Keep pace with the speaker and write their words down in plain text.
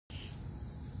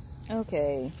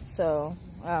Okay, so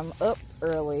I'm up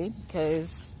early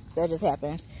because that just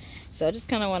happens. So I just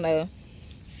kind of want to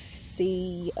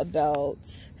see about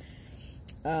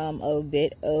a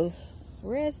bit of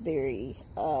raspberry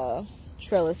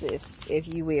trellises, if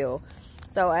you will.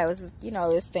 So I was,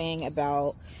 this thing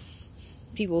about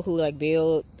people who like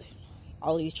build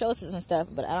all these trellises and stuff,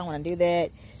 but I don't want to do that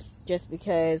just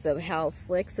because of how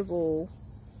flexible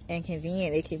and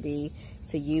convenient it can be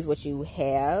to use what you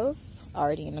have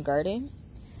already in the garden.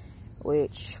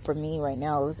 Which for me right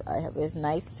now is I have this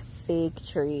nice fig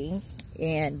tree,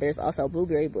 and there's also a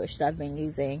blueberry bush that I've been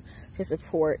using to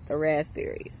support the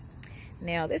raspberries.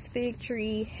 Now this fig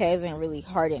tree hasn't really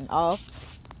hardened off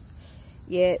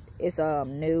yet. It's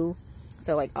new,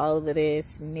 so like all of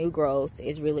this new growth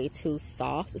is really too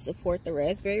soft to support the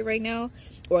raspberry right now,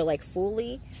 or like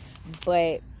fully,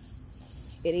 but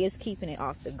it is keeping it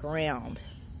off the ground.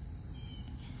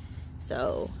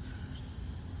 So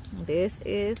this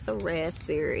is the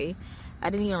raspberry. I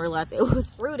didn't even realize it was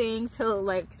fruiting till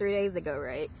like 3 days ago,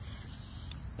 right?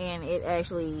 And it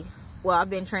actually, well, I've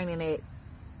been training it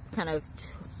kind of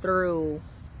through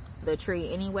the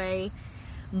tree anyway,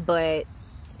 but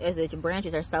as the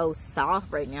branches are so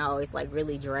soft right now, it's like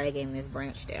really dragging this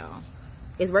branch down.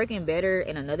 It's working better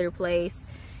in another place,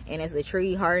 and as the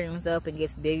tree hardens up and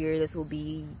gets bigger, this will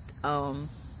be a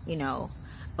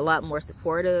lot more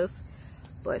supportive.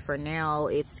 But for now,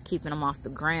 it's keeping them off the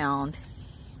ground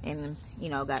and,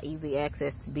 got easy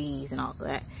access to bees and all of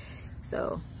that.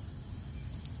 So,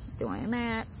 it's doing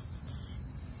that.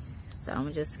 So, I'm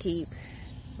going to just keep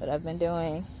what I've been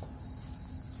doing.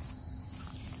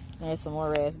 There's some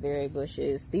more raspberry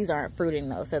bushes. These aren't fruiting,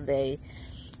 though. So, they're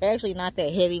actually not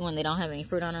that heavy when they don't have any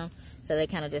fruit on them. So, they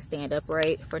kind of just stand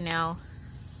upright for now.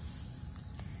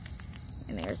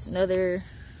 And there's another.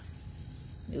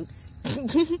 Oops.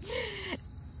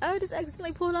 I just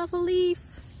accidentally pulled off a leaf.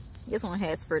 This one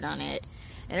has fruit on it.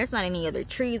 And there's not any other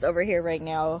trees over here right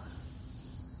now.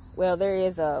 Well, there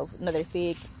is another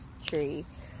fig tree,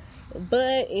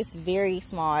 but it's very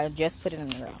small. I just put it in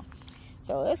the ground.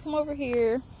 So let's come over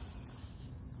here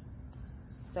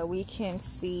so we can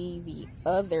see the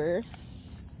other.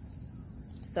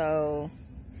 So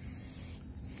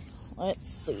let's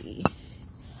see.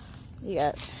 You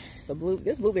got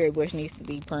this blueberry bush needs to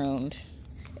be pruned.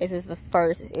 This is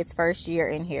its first year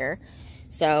in here.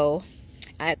 So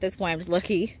at this point, I'm just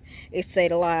lucky it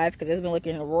stayed alive because it's been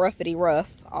looking roughity rough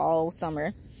all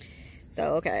summer.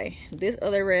 So, okay, this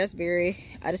other raspberry,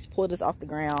 I just pulled this off the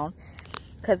ground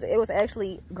because it was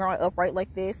actually growing upright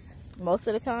like this most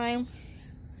of the time,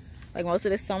 like most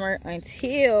of the summer,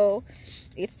 until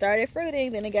it started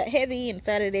fruiting. Then it got heavy and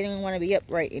decided it didn't want to be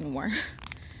upright anymore.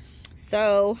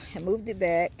 So I moved it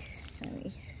back. Let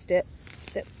me step.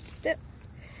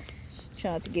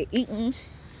 Try not to get eaten.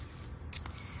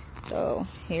 So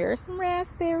here are some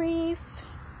raspberries.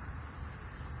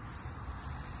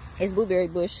 This blueberry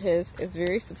bush is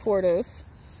very supportive.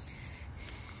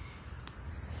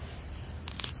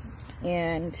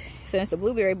 And since the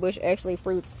blueberry bush actually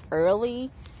fruits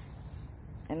early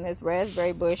and this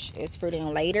raspberry bush is fruiting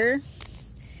later,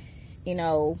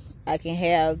 I can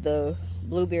have the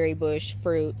blueberry bush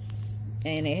fruit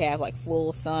and it have like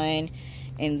full sun,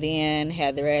 and then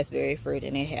have the raspberry fruit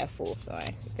and it have full sun.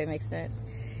 If that makes sense.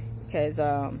 Because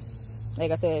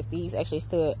like I said, these actually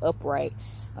stood upright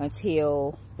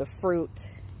until the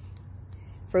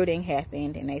fruiting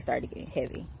happened and they started getting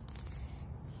heavy.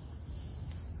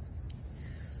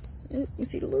 Ooh, you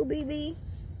see the little BB?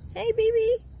 Hey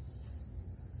BB.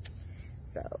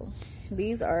 So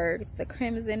these are the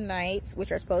Crimson Nights,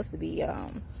 which are supposed to be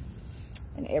an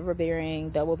ever-bearing,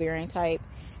 double-bearing type.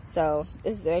 So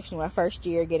this is actually my first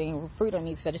year getting fruit on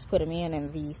these, so I just put them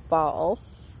in the fall.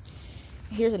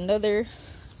 Here's another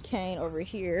cane over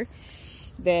here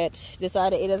that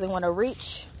decided it doesn't want to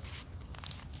reach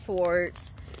towards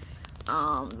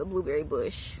the blueberry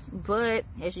bush, but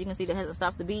as you can see, that hasn't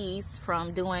stopped the bees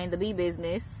from doing the bee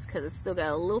business because it's still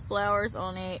got little flowers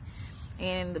on it,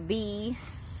 and the bee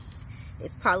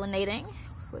is pollinating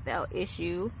without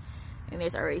issue, and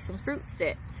there's already some fruit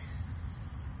set.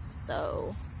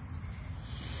 So,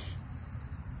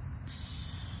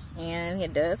 and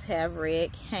it does have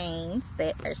red canes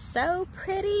that are so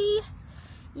pretty.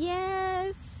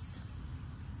 Yes.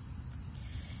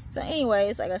 So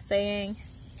anyways, like I was saying,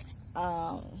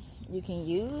 you can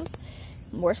use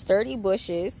more sturdy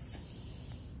bushes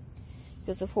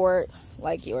to support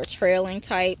like your trailing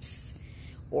types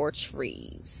or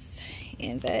trees.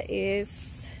 And that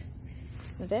is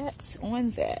that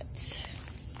on that.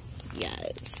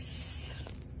 Yes.